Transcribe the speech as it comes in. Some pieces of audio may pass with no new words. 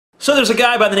So there's a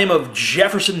guy by the name of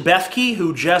Jefferson Bethke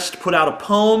who just put out a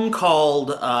poem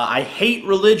called I Hate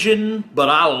Religion, But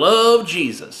I Love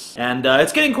Jesus. And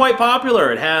it's getting quite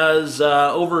popular. It has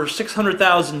over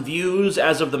 600,000 views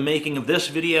as of the making of this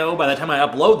video. By the time I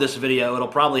upload this video, it'll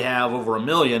probably have over 1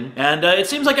 million. And it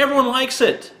seems like everyone likes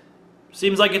it.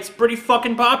 Seems like it's pretty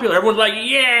fucking popular. Everyone's like,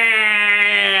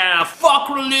 yeah, fuck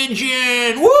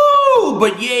religion, woo,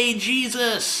 but yay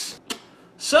Jesus.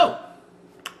 So,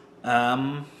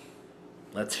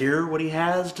 let's hear what he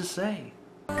has to say.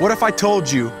 What if I told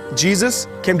you Jesus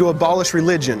came to abolish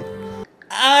religion?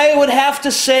 I would have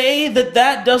to say that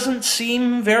that doesn't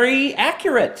seem very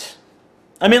accurate.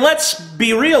 I mean, let's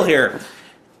be real here.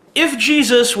 If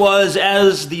Jesus was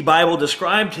as the Bible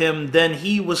described him, then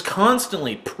he was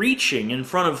constantly preaching in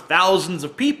front of thousands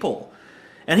of people.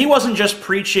 And he wasn't just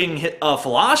preaching a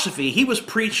philosophy, he was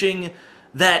preaching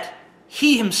that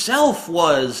he himself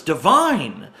was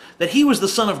divine, that he was the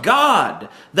Son of God,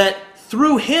 that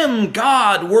through him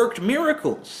God worked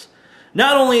miracles.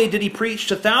 Not only did he preach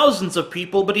to thousands of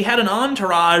people, but he had an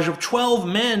entourage of 12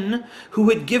 men who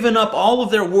had given up all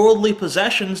of their worldly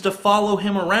possessions to follow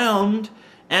him around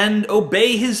and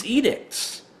obey his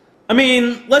edicts. I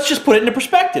mean, let's just put it into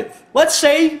perspective. Let's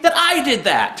say that I did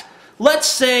that. Let's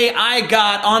say I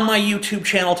got on my YouTube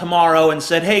channel tomorrow and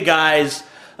said, hey guys,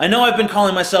 I know I've been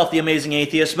calling myself the Amazing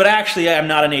Atheist, but actually I'm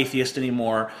not an atheist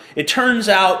anymore. It turns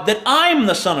out that I'm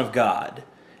the Son of God,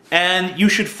 and you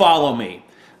should follow me.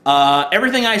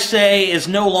 Everything I say is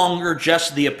no longer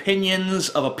just the opinions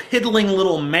of a piddling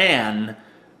little man,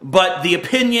 but the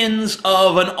opinions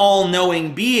of an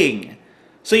all-knowing being.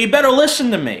 So you better listen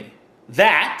to me.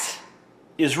 That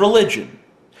is religion.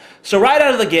 So right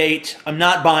out of the gate, I'm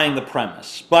not buying the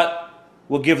premise, but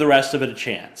we'll give the rest of it a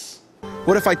chance.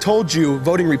 What if I told you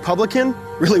voting Republican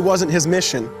really wasn't his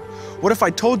mission? What if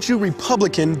I told you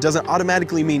Republican doesn't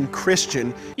automatically mean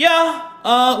Christian? Yeah,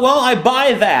 well, I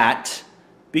buy that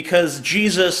because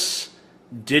Jesus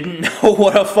didn't know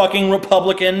what a fucking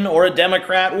Republican or a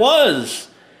Democrat was.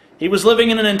 He was living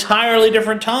in an entirely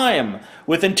different time,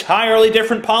 with entirely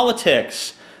different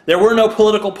politics. There were no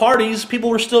political parties, people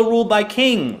were still ruled by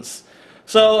kings.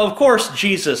 So, of course,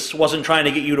 Jesus wasn't trying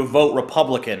to get you to vote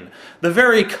Republican. The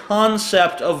very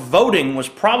concept of voting was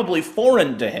probably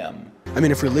foreign to him. I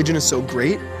mean, if religion is so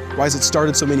great, why has it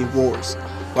started so many wars?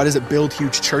 Why does it build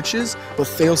huge churches, but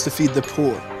fails to feed the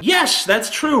poor? Yes, that's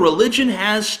true. Religion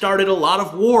has started a lot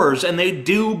of wars, and they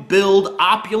do build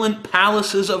opulent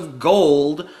palaces of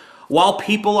gold while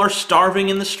people are starving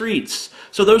in the streets.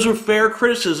 So those are fair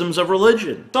criticisms of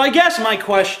religion. So I guess my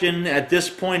question at this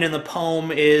point in the poem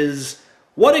is,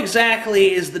 what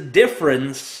exactly is the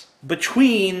difference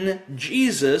between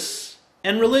Jesus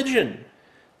and religion?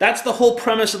 That's the whole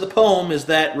premise of the poem, is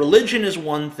that religion is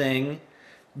one thing,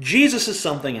 Jesus is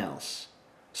something else.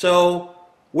 So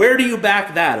where do you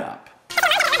back that up?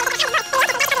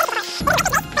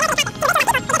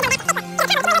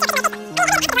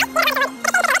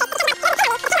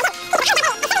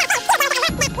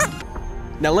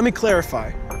 Now let me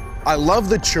clarify. I love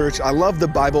the church, I love the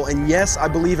Bible, and yes, I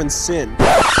believe in sin.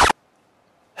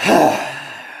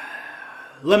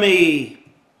 Let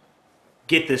me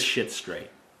get this shit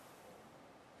straight.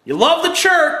 You love the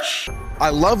church. I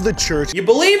love the church. You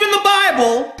believe in the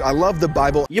Bible. I love the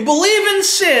Bible. You believe in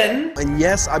sin. And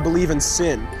yes, I believe in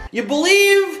sin. You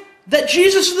believe that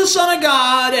Jesus is the Son of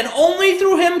God, and only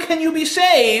through him can you be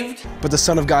saved. But the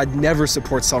Son of God never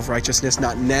supports self-righteousness,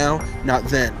 not now, not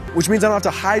then. Which means I don't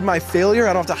have to hide my failure,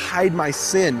 I don't have to hide my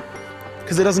sin.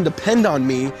 Because it doesn't depend on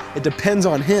me, it depends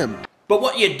on him. But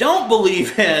what you don't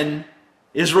believe in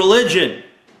is religion.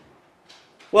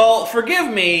 Well,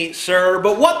 forgive me, sir,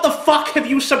 but what the fuck have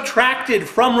you subtracted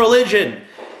from religion?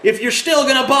 If you're still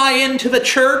going to buy into the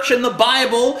church and the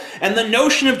Bible and the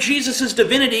notion of Jesus'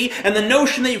 divinity and the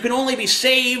notion that you can only be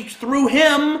saved through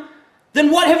him,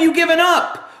 then what have you given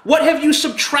up? What have you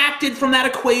subtracted from that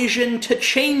equation to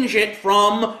change it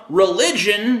from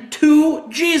religion to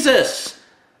Jesus?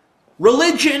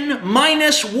 Religion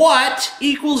minus what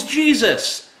equals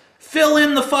Jesus? Fill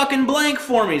in the fucking blank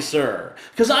for me, sir,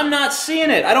 because I'm not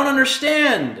seeing it. I don't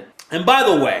understand. And by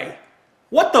the way,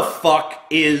 what the fuck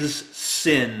is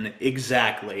sin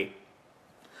exactly?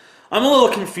 I'm a little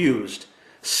confused.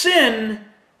 Sin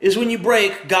is when you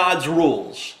break God's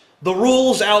rules. The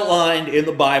rules outlined in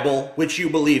the Bible, which you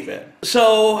believe in.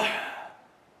 So,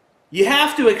 you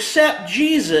have to accept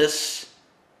Jesus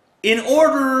in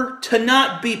order to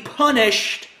not be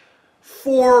punished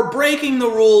for breaking the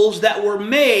rules that were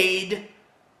made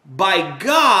by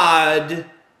God,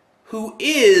 who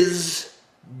is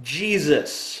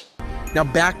Jesus. Now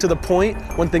back to the point,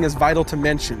 one thing is vital to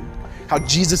mention. how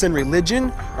Jesus and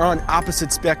religion are on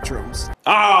opposite spectrums.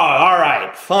 Ah, all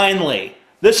right, finally.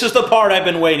 This is the part I've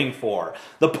been waiting for.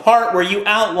 The part where you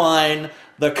outline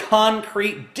the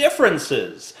concrete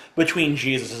differences between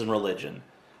Jesus and religion.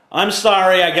 I'm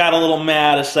sorry I got a little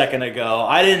mad a second ago.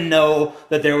 I didn't know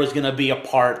that there was going to be a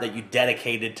part that you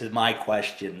dedicated to my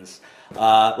questions.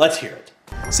 Let's hear it.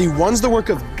 See, one's the work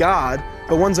of God,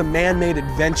 but one's a man-made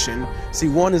invention. See,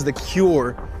 one is the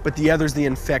cure, but the other's the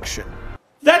infection.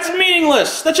 That's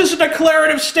meaningless. That's just a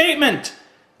declarative statement.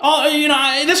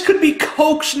 This could be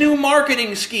Coke's new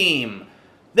marketing scheme.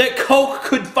 That Coke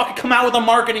could fucking come out with a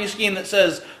marketing scheme that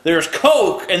says, there's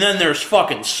Coke, and then there's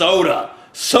fucking soda.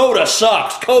 Soda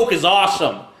sucks. Coke is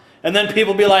awesome. And then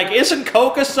people be like, isn't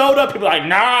Coke a soda? People are like,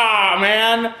 nah,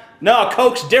 man. No,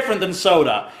 Coke's different than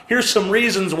soda. Here's some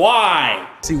reasons why.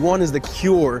 See, one is the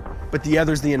cure, but the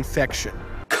other's the infection.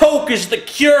 Coke is the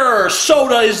cure.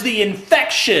 Soda is the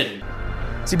infection.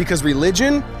 See, because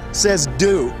religion says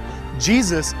do.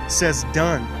 Jesus says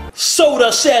done.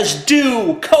 Soda says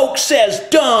do. Coke says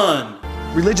done.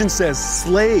 Religion says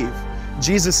slave.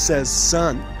 Jesus says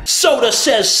son. Soda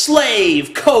says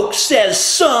slave. Coke says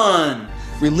son.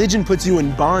 Religion puts you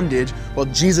in bondage, while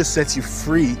Jesus sets you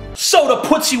free. Soda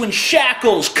puts you in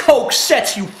shackles. Coke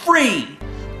sets you free.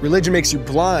 Religion makes you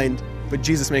blind, but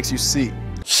Jesus makes you see.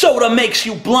 Soda makes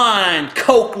you blind.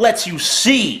 Coke lets you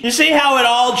see. You see how it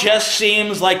all just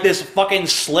seems like this fucking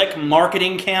slick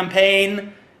marketing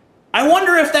campaign? I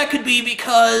wonder if that could be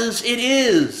because it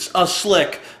is a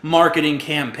slick marketing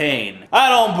campaign. I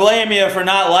don't blame you for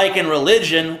not liking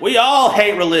religion. We all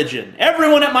hate religion.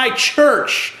 Everyone at my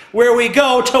church, where we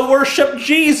go to worship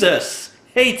Jesus,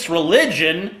 hates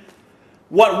religion.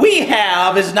 What we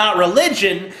have is not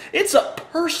religion. It's a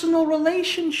personal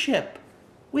relationship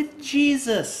with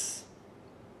Jesus.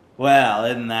 Well,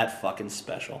 isn't that fucking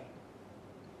special?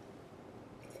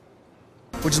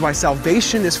 Which is why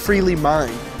salvation is freely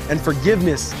mine, and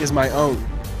forgiveness is my own.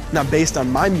 Not based on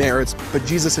my merits, but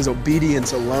Jesus'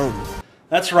 obedience alone.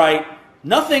 That's right.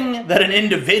 Nothing that an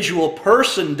individual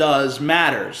person does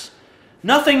matters.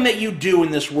 Nothing that you do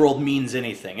in this world means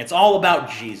anything. It's all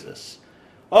about Jesus.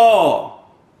 Oh,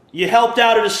 you helped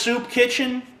out at a soup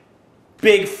kitchen?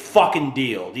 Big fucking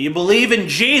deal. Do you believe in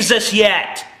Jesus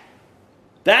yet?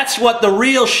 That's what the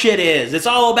real shit is. It's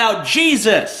all about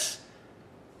Jesus.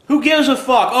 Who gives a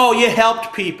fuck? Oh, you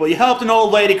helped people. You helped an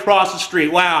old lady cross the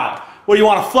street. Wow. What, do you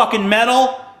want a fucking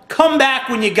medal? Come back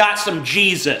when you got some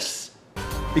Jesus.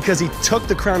 Because he took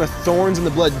the crown of thorns and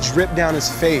the blood dripped down his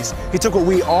face. He took what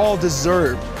we all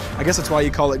deserved. I guess that's why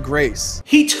you call it grace.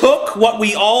 He took what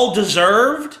we all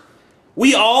deserved?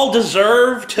 We all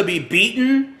deserve to be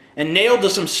beaten and nailed to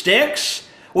some sticks?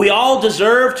 We all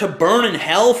deserve to burn in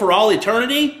hell for all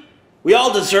eternity? We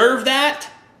all deserve that?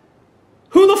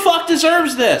 Who the fuck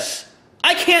deserves this?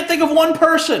 I can't think of one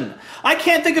person. I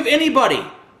can't think of anybody.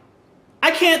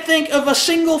 I can't think of a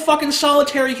single fucking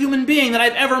solitary human being that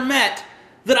I've ever met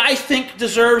that I think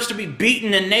deserves to be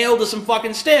beaten and nailed to some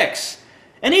fucking sticks.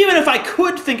 And even if I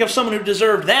could think of someone who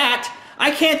deserved that,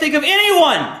 I can't think of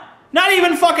anyone. Not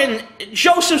even fucking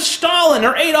Joseph Stalin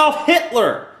or Adolf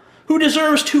Hitler, who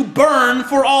deserves to burn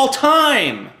for all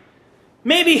time.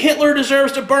 Maybe Hitler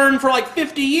deserves to burn for like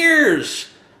 50 years.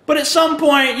 But at some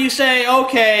point you say,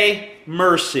 okay,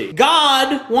 mercy.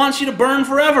 God wants you to burn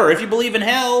forever if you believe in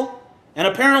hell. And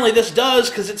apparently this does,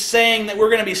 because it's saying that we're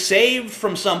going to be saved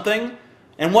from something.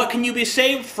 And what can you be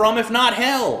saved from if not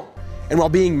hell? And while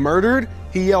being murdered,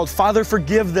 he yelled, "Father,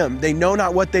 forgive them. They know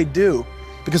not what they do."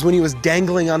 Because when he was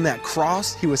dangling on that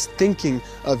cross, he was thinking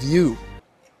of you.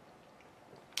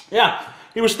 Yeah,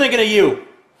 he was thinking of you.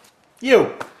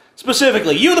 You.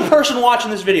 Specifically. You, the person watching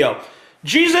this video.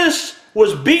 Jesus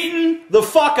was beaten the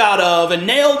fuck out of and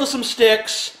nailed to some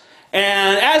sticks.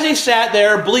 And as he sat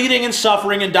there, bleeding and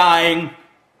suffering and dying,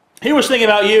 he was thinking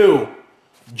about you,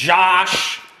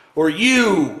 Josh, or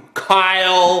you,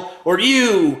 Kyle, or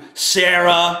you,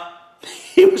 Sarah.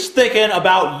 He was thinking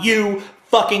about you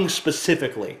fucking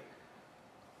specifically.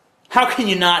 How can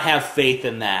you not have faith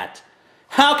in that?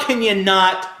 How can you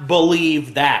not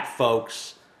believe that,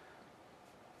 folks?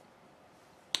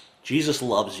 Jesus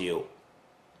loves you.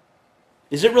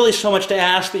 Is it really so much to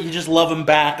ask that you just love him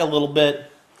back a little bit?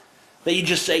 That you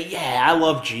just say, yeah, I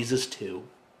love Jesus too.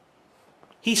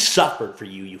 He suffered for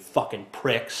you, you fucking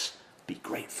pricks. Be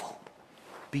grateful.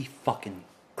 Be fucking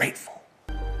grateful.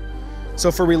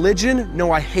 So for religion,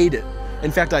 no, I hate it.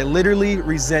 In fact, I literally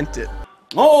resent it.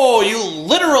 Oh, you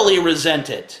literally resent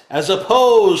it, as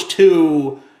opposed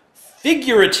to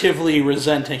figuratively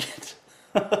resenting it.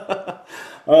 I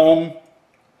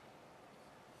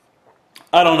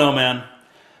don't know, man.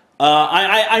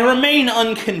 I remain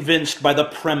unconvinced by the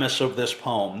premise of this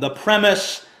poem. The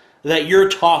premise that you're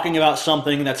talking about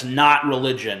something that's not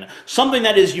religion. Something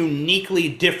that is uniquely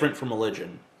different from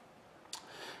religion.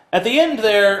 At the end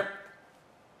there,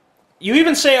 you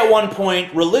even say at one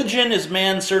point, religion is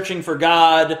man searching for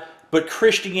God, but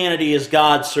Christianity is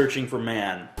God searching for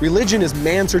man. Religion is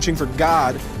man searching for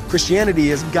God. Christianity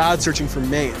is God searching for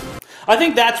man. I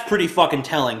think that's pretty fucking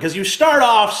telling, because you start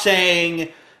off saying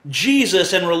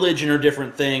Jesus and religion are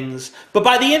different things, but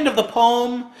by the end of the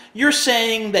poem, you're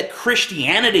saying that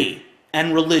Christianity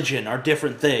and religion are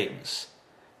different things.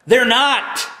 They're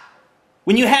not.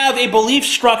 When you have a belief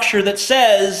structure that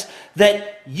says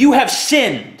that you have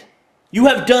sinned, you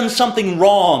have done something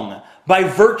wrong by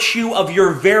virtue of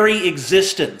your very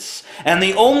existence, and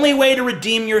the only way to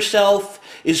redeem yourself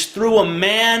is through a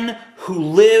man who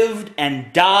lived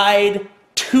and died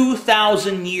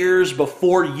 2,000 years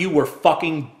before you were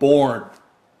fucking born.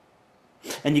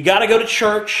 And you gotta go to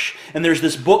church, and there's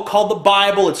this book called the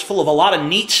Bible. It's full of a lot of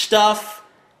neat stuff.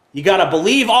 You gotta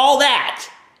believe all that,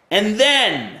 and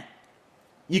then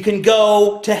you can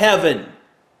go to heaven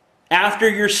after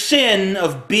your sin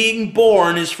of being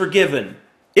born is forgiven.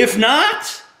 If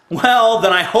not, well,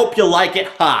 then I hope you like it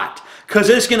hot, because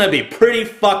it's gonna be pretty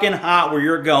fucking hot where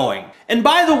you're going. And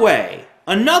by the way,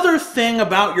 another thing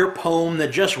about your poem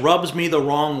that just rubs me the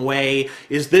wrong way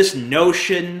is this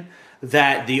notion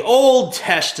that the Old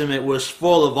Testament was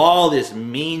full of all this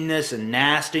meanness and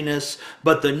nastiness,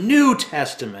 but the New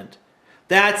Testament,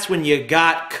 that's when you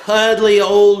got cuddly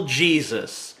old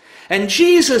Jesus. And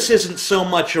Jesus isn't so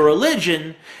much a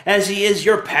religion as he is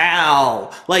your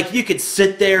pal. Like, you could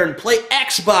sit there and play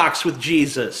Xbox with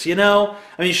Jesus, you know?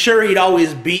 I mean, sure, he'd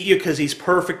always beat you because he's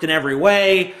perfect in every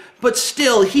way, but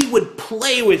still, he would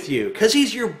play with you because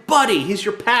he's your buddy, he's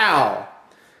your pal.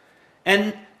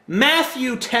 And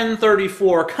Matthew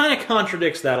 10:34 kind of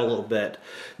contradicts that a little bit.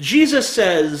 Jesus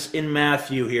says in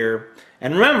Matthew here,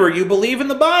 and remember, you believe in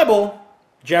the Bible,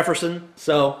 Jefferson,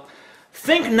 so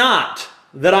think not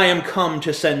that I am come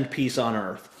to send peace on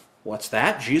earth. What's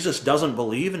that? Jesus doesn't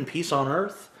believe in peace on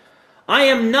earth? I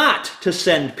am not to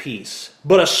send peace,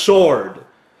 but a sword.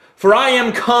 For I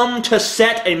am come to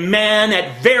set a man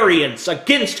at variance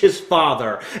against his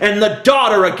father, and the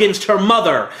daughter against her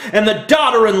mother, and the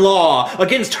daughter-in-law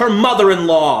against her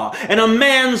mother-in-law, and a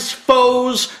man's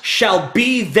foes shall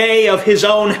be they of his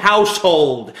own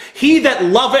household. He that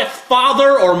loveth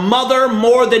father or mother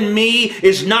more than me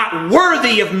is not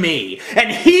worthy of me, and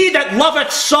he that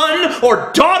loveth son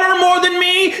or daughter more than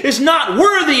me is not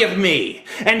worthy of me,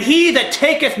 and he that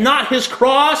taketh not his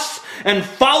cross and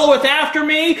followeth after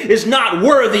me is not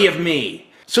worthy of me.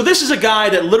 So this is a guy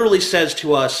that literally says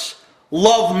to us,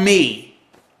 love me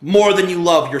more than you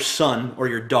love your son or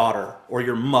your daughter or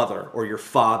your mother or your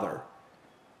father.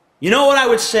 You know what I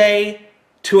would say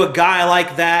to a guy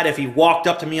like that if he walked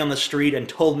up to me on the street and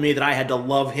told me that I had to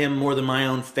love him more than my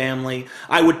own family?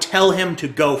 I would tell him to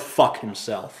go fuck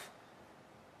himself.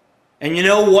 And you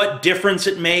know what difference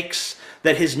it makes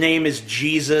that his name is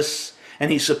Jesus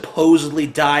and he supposedly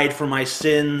died for my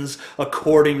sins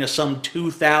according to some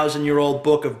 2,000-year-old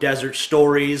book of desert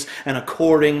stories and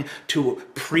according to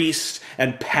priests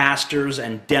and pastors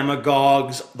and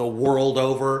demagogues the world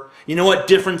over? You know what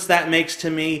difference that makes to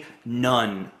me?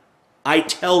 None. I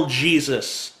tell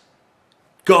Jesus,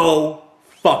 go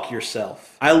fuck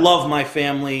yourself. I love my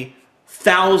family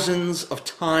thousands of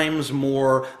times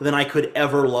more than I could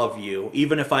ever love you,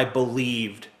 even if I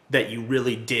believed that you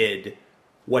really did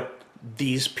what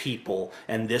these people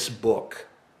and this book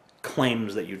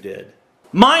claims that you did.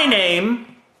 My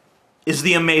name is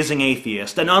The Amazing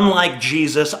Atheist, and unlike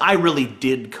Jesus, I really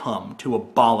did come to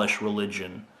abolish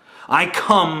religion. I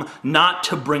come not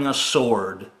to bring a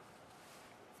sword,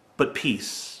 but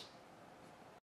peace.